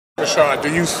Rashad,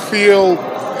 do you feel,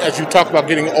 as you talk about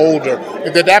getting older,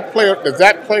 does that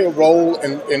play a role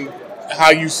in how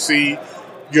you see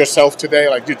yourself today?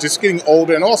 Like, you're just getting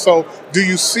older, and also, do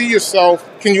you see yourself?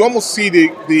 Can you almost see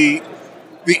the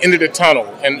end of the tunnel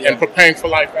and preparing for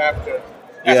life after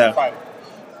fighting?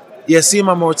 Yeah, seeing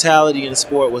my mortality in the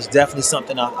sport was definitely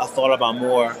something I thought about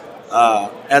more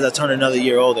as I turned another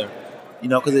year older. You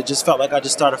know, because it just felt like I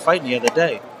just started fighting the other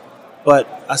day. But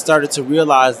I started to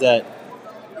realize that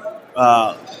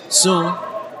soon,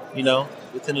 you know,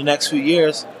 within the next few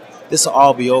years, this will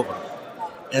all be over.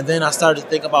 And then I started to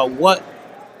think about what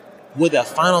would that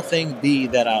final thing be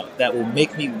that will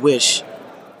make me wish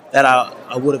that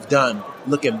I would have done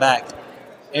looking back.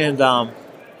 And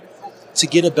to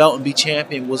get a belt and be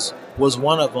champion was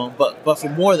one of them. But for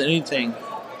more than anything,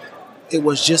 it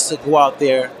was just to go out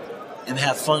there and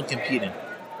have fun competing.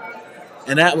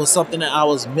 And that was something that I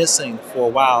was missing for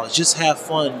a while. Just have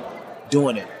fun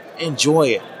doing it. Enjoy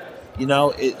it. You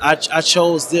know, I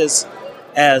chose this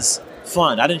as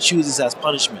fun. I didn't choose this as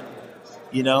punishment.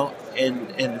 You know,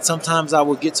 and sometimes I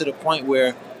would get to the point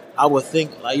where I would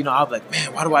think, like, you know, I'd be like,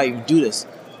 man, why do I even do this?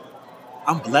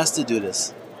 I'm blessed to do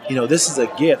this. You know, this is a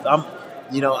gift.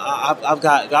 I've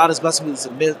got, God has blessed me with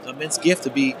this immense gift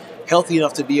to be healthy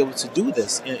enough to be able to do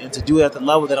this and to do it at the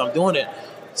level that I'm doing it.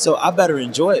 So I better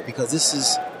enjoy it, because this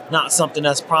is not something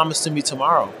that's promised to me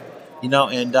tomorrow. You know,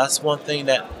 and that's one thing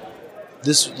that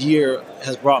this year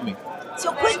has brought me.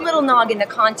 So put Little Nog in the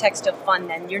context of fun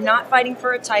then. You're not fighting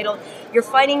for a title. You're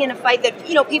fighting in a fight that,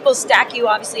 you know, people stack you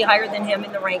obviously higher than him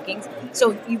in the rankings.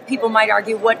 So people might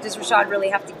argue, what does Rashad really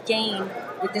have to gain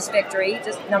with this victory?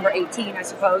 Just number 18, I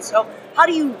suppose. So how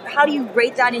do you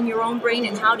rate that in your own brain,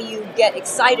 and how do you get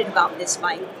excited about this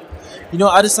fight? You know,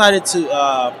 I decided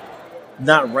to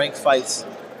not rank fights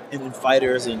and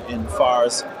fighters and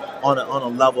fars on a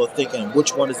level of thinking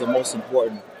which one is the most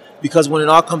important. Because when it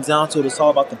all comes down to it, it's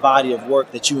all about the body of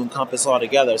work that you encompass all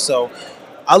together. So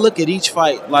I look at each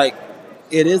fight like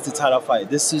it is the title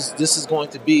fight. This is going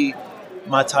to be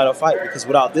my title fight, because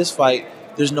without this fight,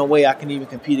 there's no way I can even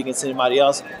compete against anybody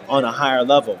else on a higher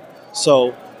level.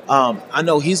 So I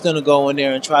know he's going to go in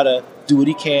there and try to do what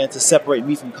he can to separate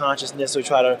me from consciousness, or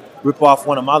try to rip off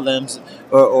one of my limbs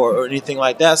or anything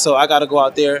like that. So I got to go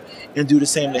out there and do the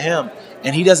same to him.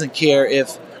 And he doesn't care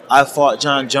if I fought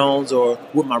John Jones or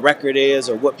what my record is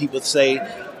or what people say.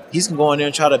 He's going to go in there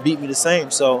and try to beat me the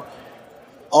same. So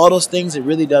all those things, it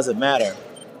really doesn't matter.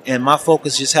 And my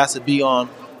focus just has to be on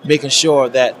making sure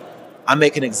that I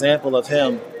make an example of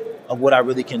him, of what I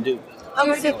really can do. How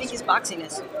good do you think his boxing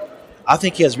is? I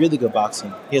think he has really good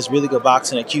boxing. He has really good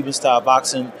boxing, a Cuban-style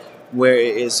boxing, where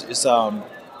it's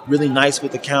really nice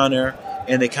with the counter,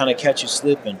 and they kind of catch you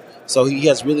slipping. So he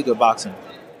has really good boxing.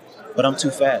 But I'm too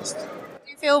fast.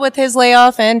 Do you feel with his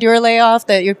layoff and your layoff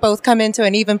that you both come into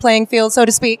an even playing field, so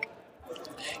to speak?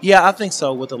 Yeah, I think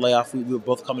so. With the layoff, we were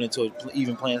both coming into an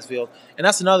even playing field. And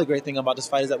that's another great thing about this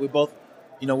fight, is that we're both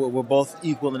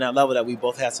equal in that level, that we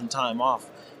both had some time off.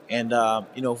 And,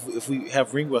 if we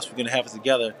have ring rust, we're going to have it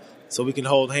together, so we can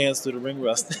hold hands through the ring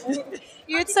rust.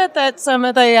 You had said that some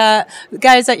of the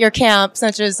guys at your camp,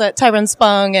 such as Tyrone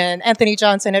Spong and Anthony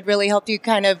Johnson, had really helped you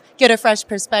kind of get a fresh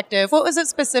perspective. What was it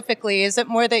specifically? Is it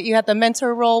more that you had the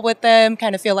mentor role with them,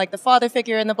 kind of feel like the father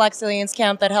figure in the Black Stallions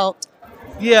camp that helped?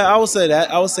 Yeah, I would say that.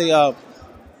 I would say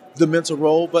the mentor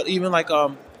role, but even like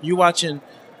you watching,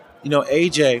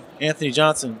 AJ, Anthony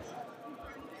Johnson,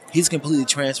 he's completely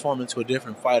transformed into a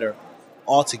different fighter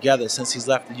altogether since he's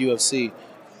left the UFC.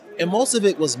 And most of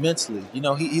it was mentally.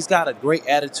 He's got a great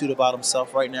attitude about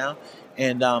himself right now.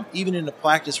 And even in the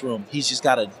practice room, he's just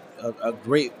got a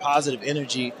great positive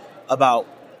energy about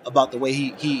the way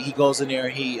he goes in there.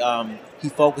 He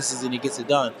focuses and he gets it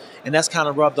done. And that's kind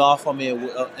of rubbed off on me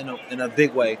in a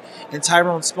big way. And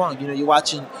Tyrone Spong, you're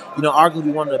watching,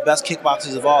 arguably one of the best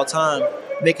kickboxers of all time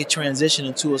make a transition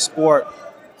into a sport,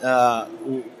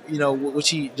 which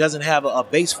he doesn't have a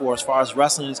base for as far as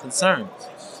wrestling is concerned.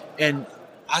 And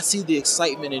I see the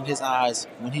excitement in his eyes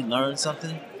when he learns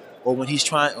something, or when he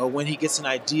gets an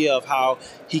idea of how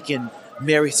he can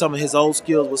marry some of his old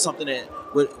skills with something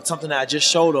that I just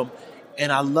showed him.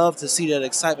 And I love to see that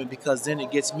excitement, because then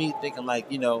it gets me thinking,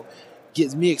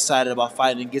 gets me excited about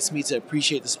fighting and gets me to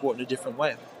appreciate the sport in a different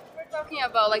way. We're talking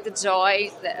about the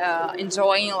joy,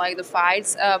 enjoying the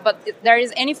fights, but if there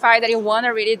is any fight that you want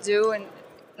to really do and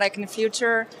in the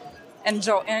future,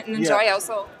 enjoy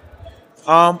also.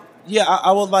 Yeah,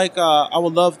 I would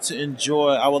love to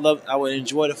enjoy. I would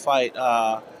enjoy the fight.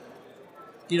 I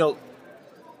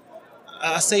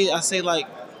say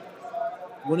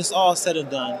when it's all said and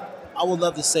done, I would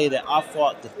love to say that I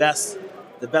fought the best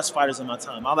the best fighters of my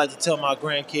time. I like to tell my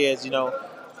grandkids,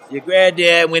 your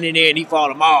granddad went in there and he fought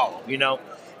them all,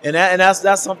 and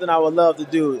that's something I would love to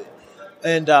do.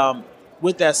 And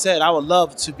with that said, I would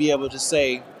love to be able to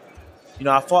say,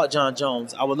 I fought John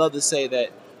Jones. I would love to say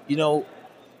that,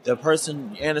 the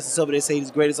person, Anderson Silva, they say he's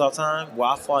greatest all time.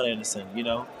 Well, I fought Anderson,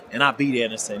 and I beat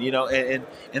Anderson, and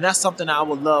that's something I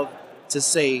would love to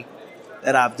say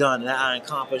that I've done, that I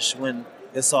accomplished when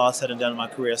it's all said and done in my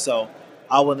career. So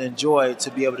I would enjoy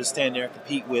to be able to stand there and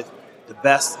compete with the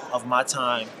best of my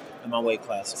time in my weight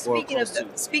class.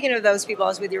 Speaking of those people, I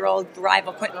was with your old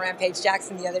rival Quentin Rampage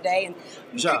Jackson the other day, and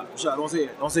Rashad,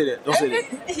 don't say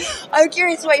that. I'm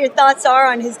curious what your thoughts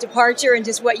are on his departure and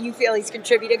just what you feel he's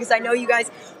contributed, because I know you guys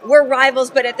were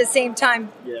rivals, but at the same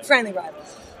time, friendly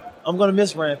rivals. I'm gonna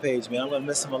miss Rampage, man. I'm gonna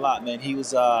miss him a lot, man. He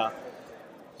was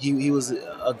he was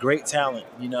a great talent,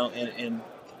 and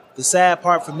the sad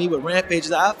part for me with Rampage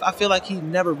is I feel like he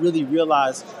never really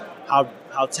realized how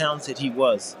talented he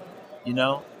was,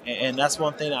 and that's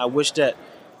one thing I wish that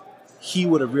he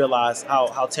would have realized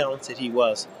how talented he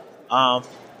was. I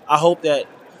hope that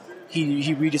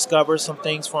he rediscovers some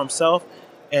things for himself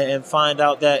and find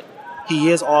out that he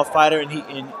is all fighter and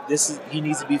he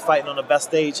needs to be fighting on the best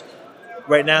stage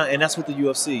right now, and that's with the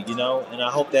UFC, and I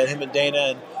hope that him and Dana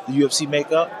and the UFC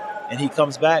make up and he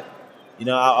comes back.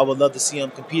 I would love to see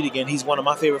him compete again. He's one of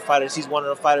my favorite fighters. He's one of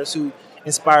the fighters who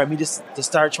inspired me to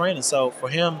start training. So for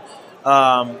him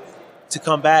to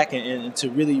come back and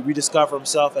to really rediscover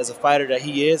himself as a fighter that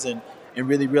he is and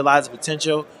really realize the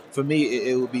potential, for me,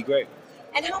 it would be great.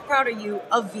 And how proud are you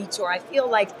of Vitor? I feel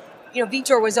like,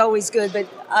 Vitor was always good, but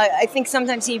I think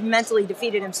sometimes he mentally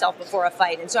defeated himself before a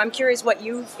fight. And so I'm curious what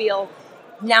you feel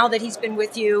now that he's been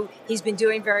with you. He's been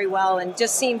doing very well and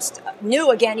just seems new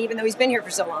again, even though he's been here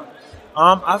for so long.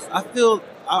 I feel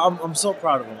I'm so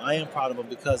proud of him. I am proud of him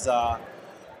because,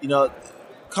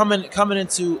 coming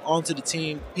onto the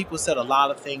team, people said a lot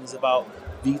of things about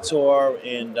Vitor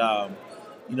and,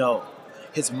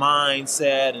 his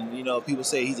mindset, and, people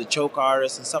say he's a choke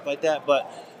artist and stuff like that. But,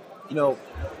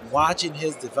 watching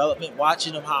his development,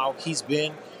 watching him how he's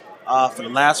been for the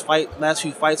last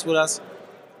few fights with us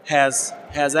has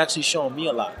actually shown me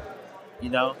a lot,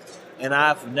 And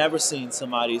I've never seen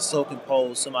somebody so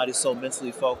composed, somebody so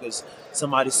mentally focused,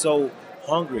 somebody so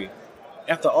hungry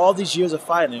after all these years of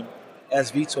fighting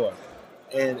as Vitor.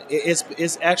 And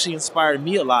it's actually inspired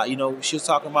me a lot. She was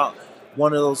talking about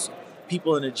one of those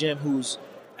people in the gym who's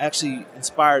actually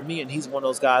inspired me, and he's one of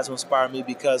those guys who inspired me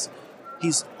because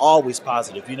he's always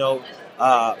positive.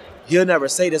 He'll never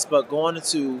say this, but going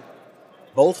into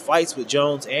both fights with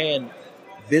Jones and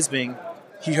Bisping,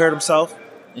 he hurt himself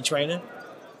in training.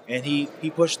 And he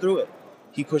pushed through it.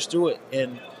 He pushed through it.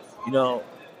 And,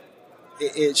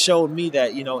 it showed me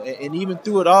that, and even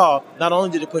through it all, not only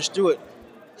did he push through it,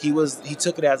 he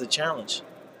took it as a challenge.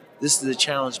 This is a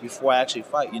challenge before I actually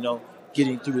fight,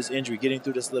 getting through this injury, getting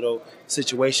through this little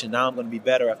situation. Now I'm going to be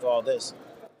better after all this.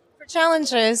 For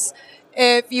challenges,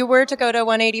 if you were to go to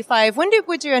 185, when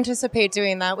would you anticipate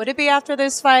doing that? Would it be after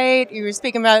this fight? You were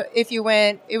speaking about if you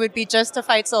went, it would be just to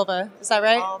fight Silva. Is that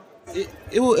right?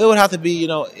 It would have to be,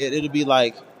 it'd be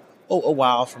like a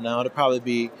while from now. It'd probably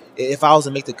be, if I was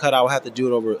to make the cut, I would have to do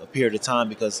it over a period of time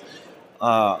because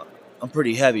I'm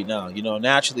pretty heavy now.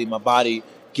 Naturally my body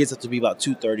gets up to be about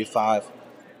 235.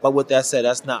 But with that said,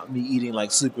 that's not me eating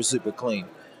like super, super clean.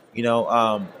 It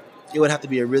would have to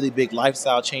be a really big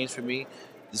lifestyle change for me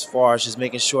as far as just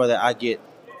making sure that I get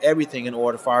everything in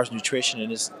order as far as nutrition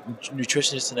and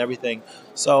nutritionist and everything.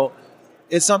 So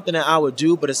it's something that I would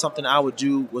do, but it's something I would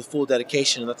do with full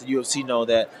dedication and let the UFC know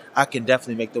that I can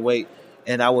definitely make the weight,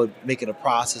 and I would make it a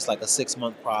process, like a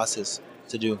 6-month process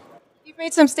to do. You've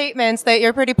made some statements that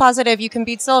you're pretty positive you can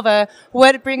beat Silva.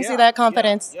 What brings you that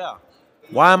confidence? Yeah.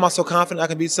 Why am I so confident I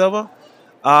can beat Silva?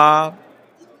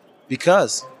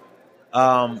 Because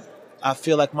I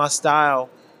feel like my style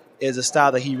is a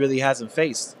style that he really hasn't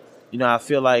faced. I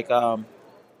feel like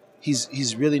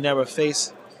he's really never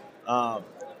faced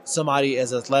somebody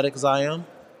as athletic as I am,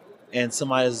 and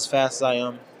somebody as fast as I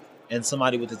am, and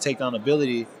somebody with the takedown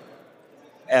ability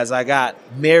as I got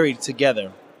married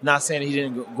together. Not saying he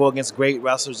didn't go against great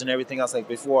wrestlers and everything else like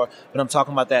before, but I'm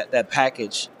talking about that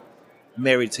package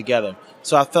married together.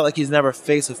 So I felt like he's never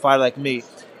faced a fighter like me,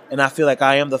 and I feel like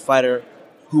I am the fighter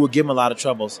who will give him a lot of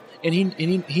troubles. And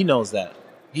he knows that.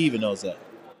 He even knows that.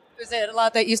 Was it a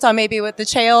lot that you saw maybe with the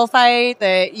Chael fight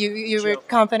that you were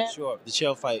confident? Sure, the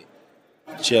Chael fight.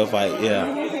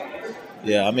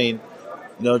 Yeah. I mean,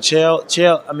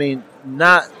 Chael. I mean,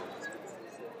 not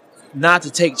to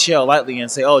take Chael lightly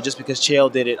and say, oh, just because Chael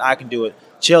did it, I can do it.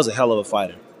 Chael's a hell of a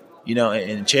fighter,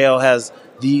 and Chael has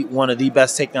one of the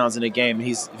best takedowns in the game, and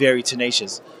he's very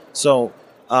tenacious. So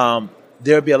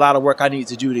there'll be a lot of work I need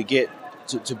to do to get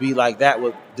to be like that,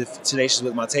 with the tenacious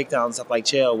with my takedowns and stuff like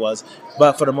Chael was.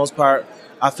 But for the most part,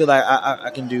 I feel like I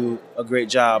can do a great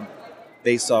job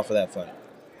based off of that fight.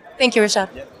 Thank you,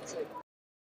 Rashad. Yep.